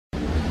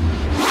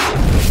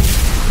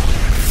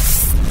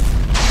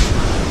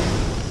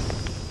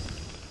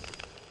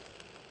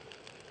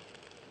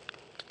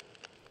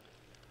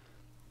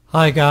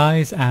Hi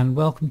guys, and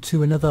welcome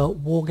to another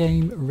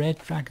Wargame Red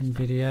Dragon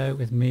video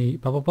with me,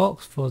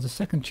 Bubblebox, for the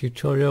second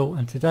tutorial.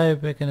 And today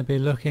we're going to be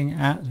looking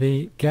at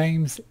the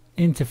game's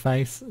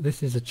interface.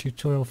 This is a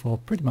tutorial for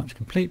pretty much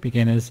complete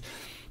beginners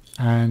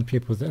and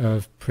people that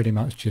have pretty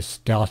much just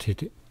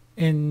started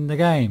in the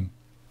game.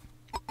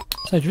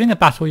 So during a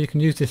battle you can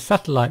use this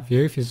satellite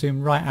view, if you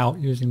zoom right out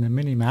using the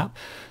mini-map,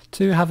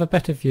 to have a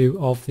better view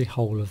of the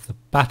whole of the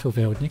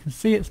battlefield. And you can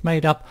see it's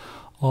made up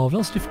of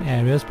lots of different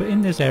areas, but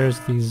in these areas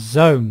these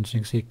zones, you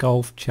can see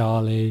Golf,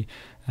 Charlie,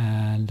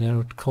 and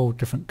they're called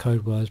different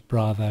code words,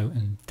 Bravo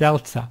and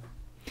Delta.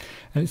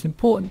 And it's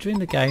important during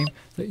the game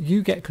that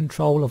you get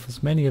control of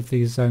as many of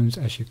these zones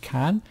as you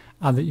can,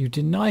 and that you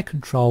deny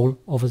control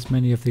of as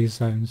many of these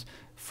zones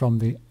from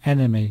the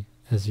enemy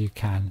as you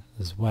can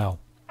as well.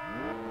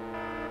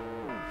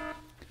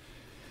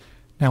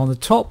 Now on the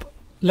top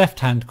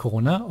left hand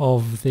corner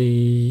of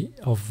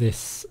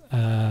this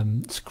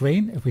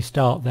screen, if we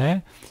start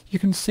there, you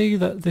can see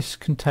that this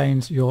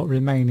contains your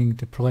remaining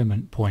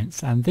deployment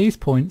points, and these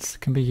points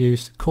can be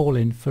used to call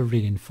in for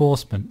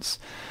reinforcements,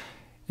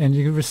 and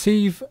you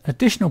receive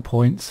additional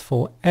points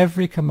for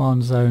every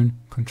command zone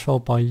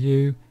controlled by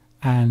you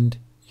and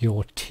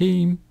your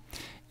team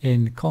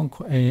in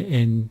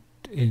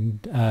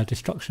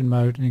destruction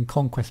mode, and in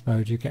conquest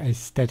mode you get a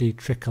steady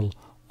trickle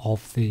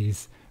of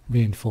these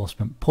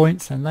reinforcement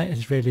points, and that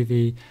is really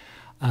the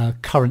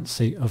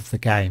currency of the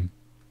game.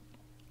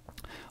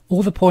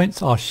 All the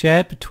points are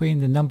shared between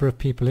the number of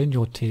people in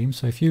your team,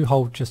 so if you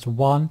hold just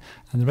 1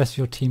 and the rest of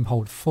your team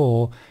hold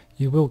 4,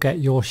 you will get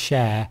your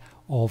share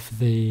of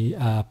the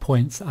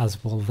points,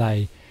 as will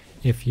they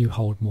if you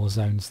hold more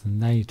zones than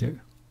they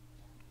do.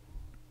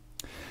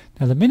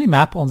 Now the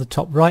mini-map on the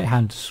top right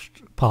hand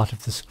part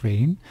of the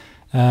screen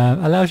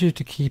allows you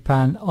to keep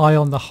an eye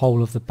on the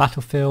whole of the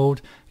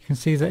battlefield. You can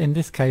see that in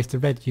this case the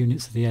red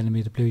units are the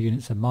enemy, the blue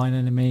units are mine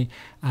enemy,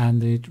 and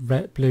the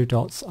blue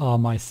dots are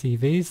my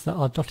CVs that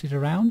are dotted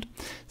around.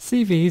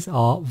 CVs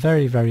are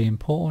very, very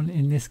important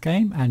in this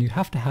game, and you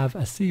have to have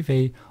a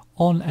CV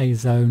on a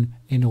zone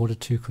in order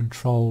to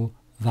control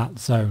that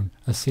zone.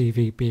 A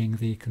CV being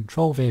the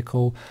control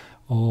vehicle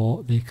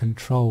or the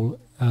control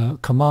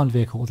command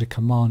vehicle, or the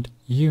command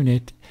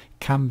unit.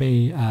 Can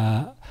be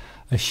a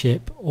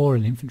ship or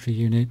an infantry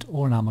unit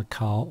or an armoured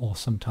car, or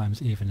sometimes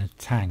even a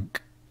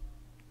tank.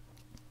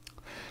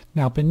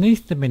 Now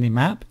beneath the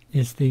minimap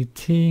is the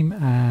team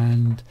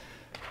and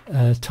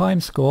time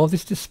score.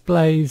 This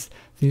displays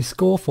the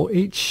score for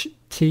each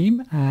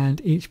team and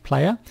each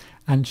player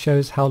and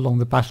shows how long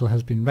the battle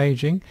has been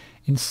raging.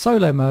 In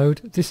solo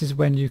mode, this is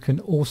when you can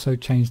also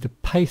change the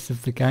pace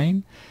of the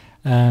game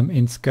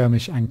in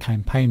skirmish and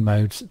campaign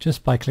modes,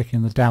 just by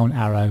clicking the down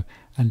arrow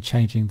and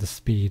changing the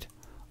speed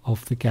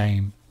of the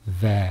game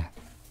there.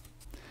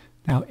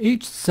 Now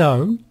each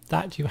zone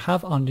that you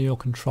have under your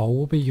control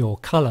will be your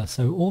colour,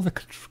 so all the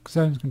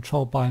zones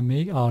controlled by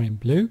me are in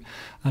blue,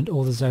 and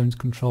all the zones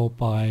controlled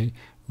by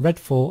Red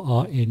 4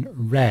 are in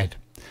red.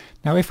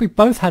 Now if we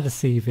both had a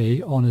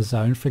CV on a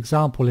zone, for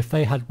example if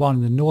they had one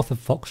in the north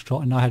of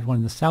Foxtrot and I had one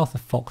in the south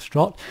of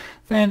Foxtrot,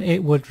 then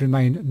it would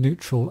remain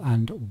neutral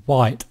and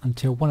white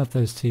until one of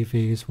those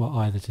CVs were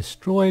either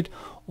destroyed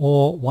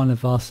or one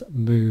of us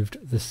moved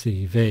the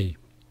CV.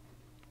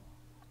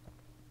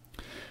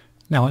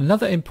 Now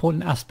another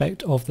important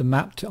aspect of the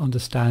map to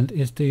understand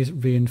is these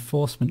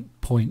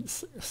reinforcement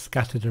points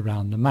scattered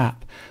around the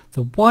map.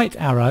 The white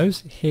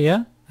arrows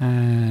here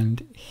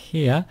and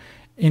here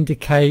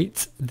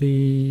indicate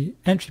the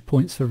entry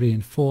points for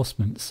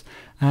reinforcements,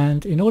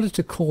 and in order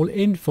to call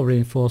in for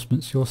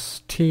reinforcements your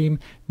team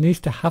needs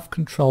to have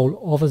control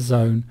of a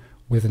zone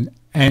with an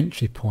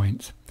entry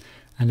point,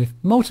 and if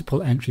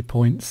multiple entry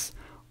points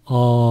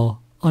are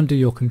under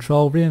your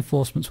control,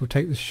 reinforcements will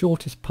take the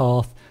shortest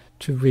path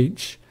to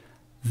reach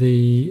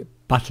the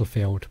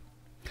battlefield.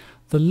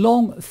 The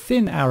long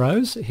thin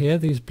arrows here,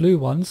 these blue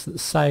ones that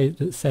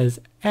says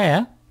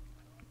air,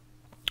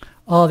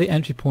 are the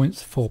entry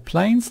points for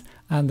planes,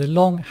 and the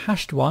long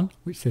hashed one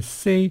which says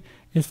sea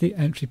is the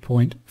entry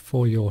point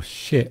for your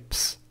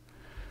ships,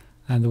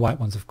 and the white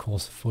ones of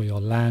course for your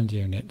land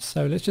units.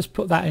 So let's just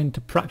put that into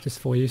practice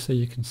for you so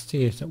you can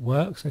see it at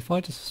work. So if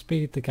I just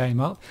speed the game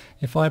up,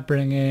 if I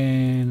bring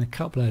in a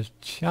couple of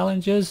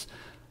challenges,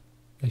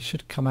 they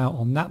should come out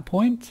on that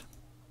point.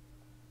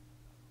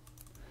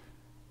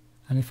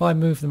 And if I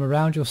move them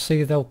around, you'll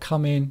see they'll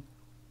come in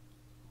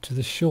to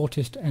the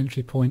shortest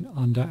entry point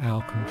under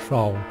our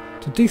control.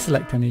 To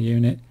deselect any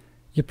unit,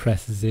 you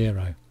press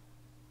 0.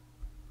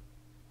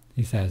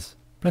 He says,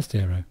 press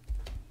 0.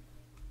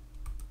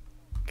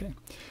 Okay.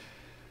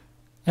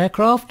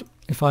 Aircraft,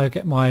 if I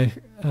get my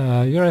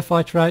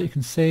Eurofighter out, you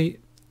can see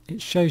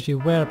it shows you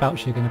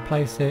whereabouts you're going to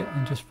place it,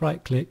 and just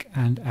right click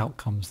and out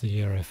comes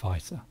the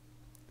Eurofighter.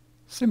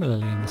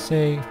 Similarly in the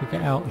sea, if we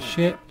get out a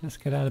ship, let's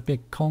get out a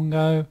big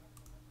Congo.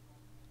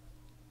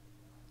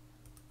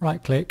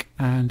 Right click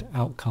and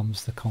out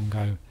comes the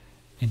Congo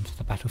into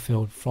the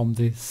battlefield from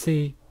the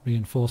sea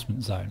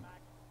reinforcement zone.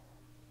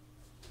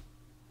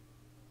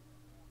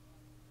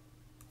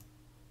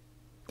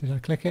 Did I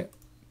click it?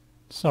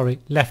 Sorry,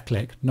 left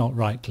click, not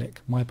right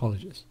click. My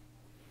apologies.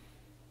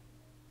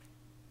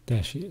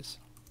 There she is.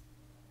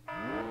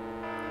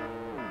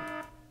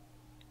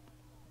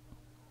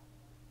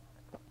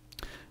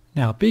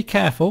 Now be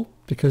careful,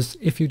 because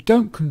if you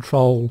don't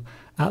control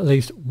at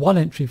least one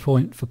entry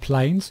point for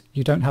planes,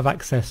 you don't have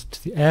access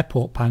to the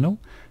airport panel,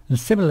 and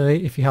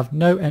similarly if you have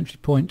no entry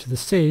point to the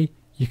sea,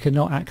 you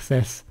cannot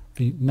access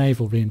the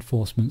naval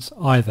reinforcements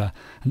either.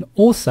 And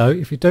also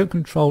if you don't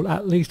control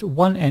at least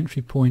one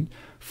entry point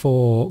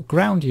for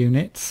ground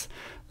units,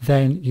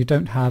 then you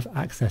don't have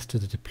access to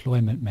the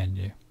deployment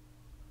menu.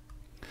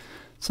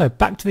 So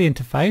back to the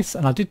interface,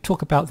 and I did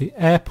talk about the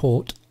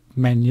airport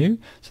menu.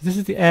 So this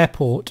is the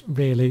airport,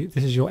 really.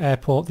 This is your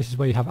airport. This is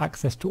where you have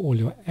access to all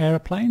your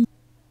aeroplanes,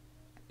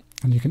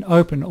 and you can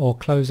open or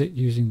close it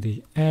using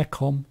the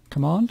aircom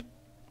command.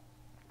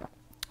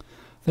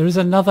 There is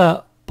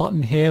another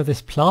button here,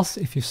 this plus.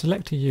 If you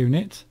select a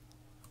unit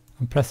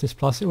and press this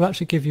plus, it will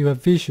actually give you a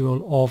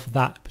visual of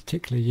that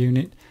particular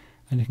unit,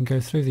 and you can go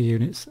through the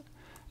units.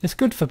 It's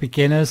good for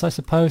beginners, I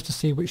suppose, to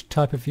see which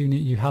type of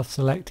unit you have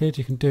selected.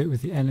 You can do it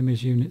with the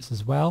enemy's units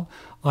as well.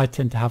 I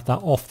tend to have that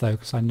off though,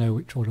 because I know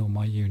which order all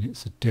my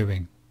units are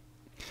doing.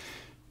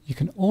 You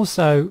can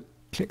also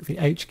click the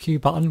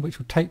HQ button, which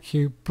will take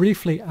you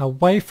briefly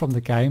away from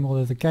the game,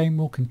 although the game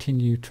will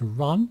continue to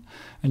run,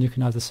 and you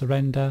can either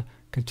surrender,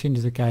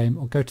 continue the game,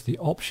 or go to the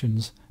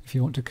options if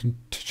you want to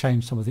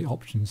change some of the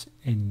options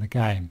in the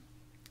game.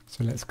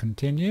 So let's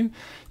continue.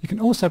 You can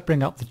also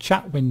bring up the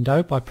chat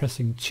window by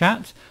pressing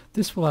chat.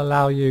 This will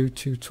allow you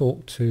to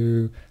talk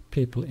to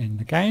people in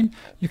the game.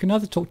 You can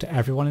either talk to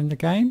everyone in the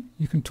game,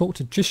 you can talk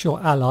to just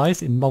your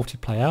allies in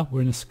multiplayer.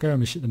 We're in a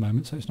skirmish at the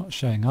moment, so it's not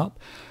showing up.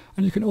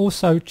 And you can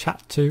also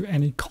chat to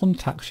any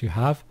contacts you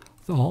have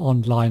that are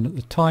online at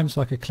the time.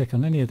 So I could click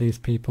on any of these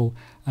people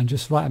and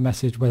just write a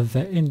message whether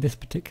they're in this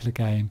particular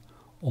game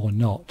or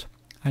not.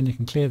 And you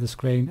can clear the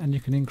screen, and you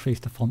can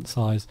increase the font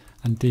size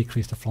and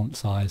decrease the font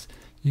size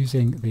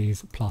using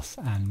these plus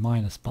and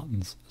minus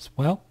buttons as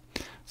well.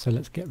 So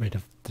let's get rid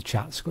of the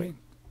chat screen.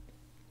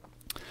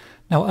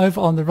 Now over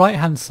on the right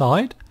hand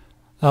side,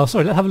 let's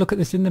have a look at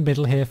this in the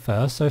middle here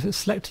first. So if it's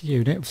select a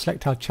unit, we'll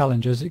select our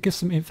challengers. It gives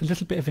them a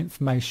little bit of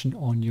information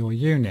on your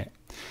unit.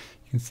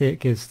 You can see it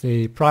gives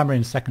the primary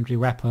and secondary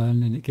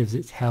weapon, and it gives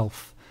its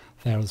health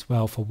there as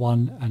well for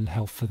one, and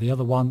health for the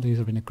other one. These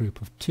are in a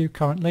group of 2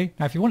 currently.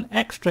 Now if you want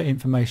extra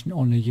information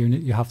on the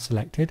unit you have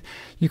selected,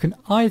 you can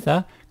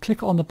either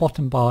click on the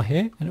bottom bar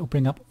here and it will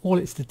bring up all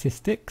its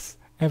statistics,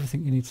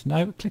 everything you need to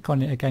know. Click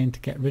on it again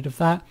to get rid of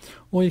that,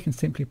 or you can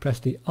simply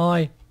press the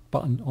I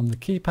button on the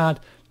keypad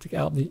to get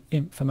out the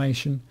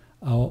information,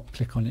 or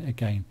click on it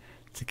again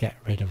to get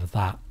rid of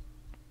that.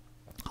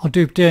 I'll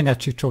be doing a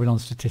tutorial on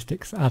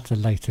statistics at a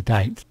later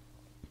date.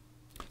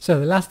 So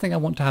the last thing I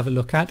want to have a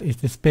look at is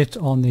this bit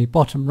on the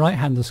bottom right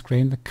hand of the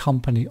screen, the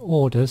company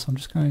orders. I'm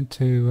just going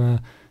to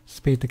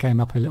speed the game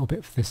up a little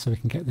bit for this so we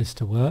can get this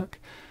to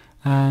work.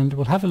 And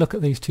we'll have a look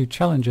at these 2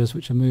 challengers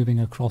which are moving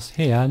across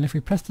here. And if we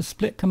press the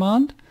split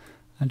command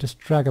and just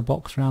drag a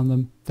box around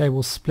them, they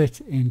will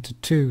split into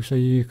 2, so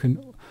you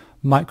can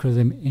micro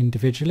them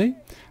individually.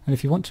 And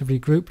if you want to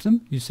regroup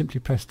them, you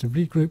simply press the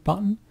regroup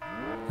button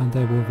and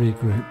they will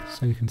regroup.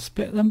 So you can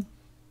split them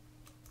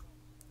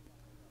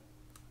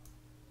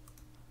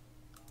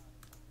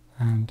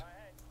and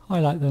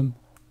highlight them,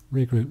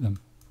 regroup them,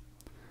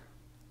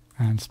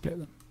 and split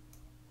them.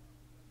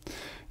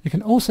 You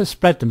can also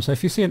spread them. So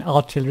if you see an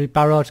artillery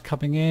barrage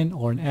coming in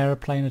or an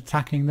aeroplane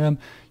attacking them,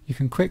 you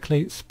can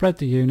quickly spread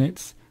the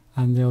units,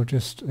 and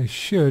they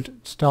should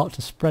start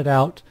to spread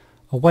out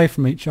away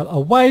from each other.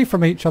 Away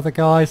from each other,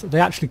 guys! They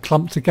actually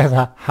clump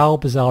together. How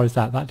bizarre is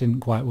that? That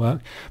didn't quite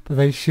work, but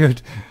they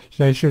should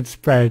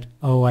spread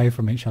away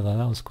from each other.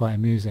 That was quite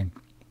amusing.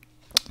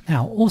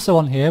 Now also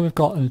on here we've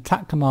got an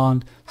attack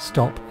command,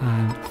 stop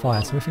and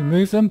fire. So if we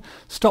move them,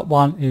 stop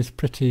 1 is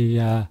pretty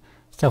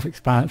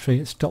self-explanatory.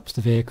 It stops the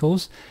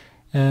vehicles.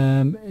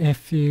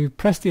 If you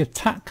press the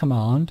attack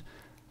command,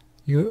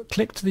 you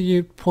click to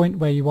the point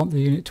where you want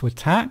the unit to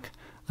attack,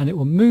 and it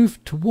will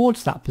move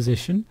towards that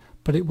position,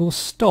 but it will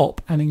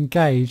stop and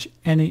engage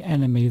any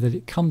enemy that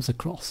it comes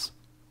across.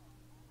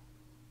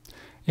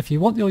 If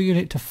you want your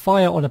unit to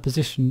fire on a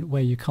position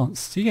where you can't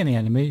see any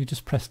enemy, you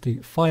just press the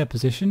fire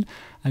position,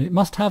 and it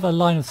must have a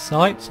line of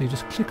sight, so you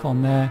just click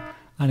on there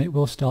and it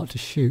will start to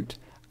shoot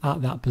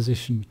at that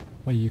position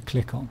where you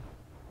click on.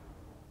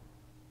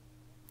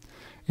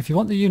 If you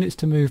want the units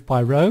to move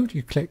by road,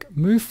 you click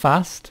move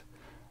fast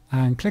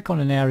and click on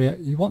an area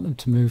you want them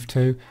to move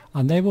to,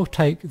 and they will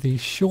take the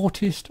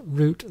shortest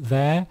route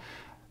there,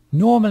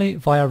 normally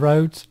via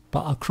roads,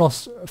 but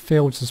across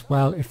fields as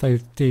well if they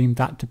deem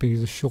that to be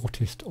the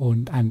shortest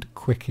and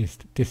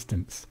quickest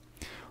distance.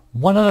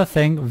 One other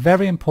thing,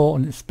 very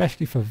important,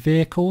 especially for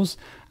vehicles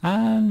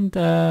and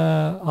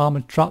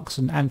armoured trucks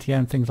and anti-air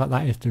and things like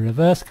that, is the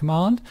reverse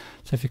command.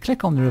 So if you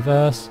click on the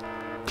reverse,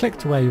 click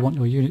to where you want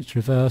your units to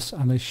reverse,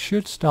 and they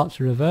should start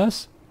to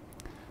reverse.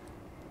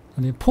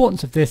 And the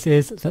importance of this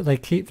is that they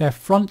keep their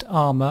front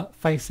armour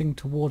facing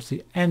towards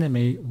the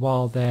enemy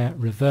while they're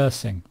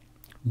reversing.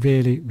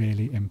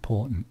 Really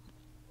important.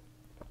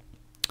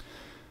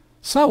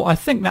 So I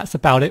think that's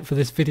about it for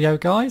this video,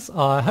 guys.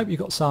 I hope you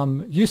got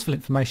some useful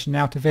information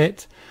out of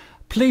it.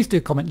 Please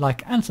do comment,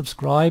 like and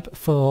subscribe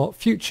for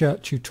future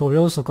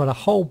tutorials. I've got a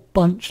whole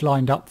bunch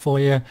lined up for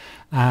you,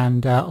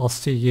 and I'll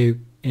see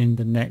you in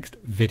the next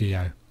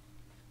video.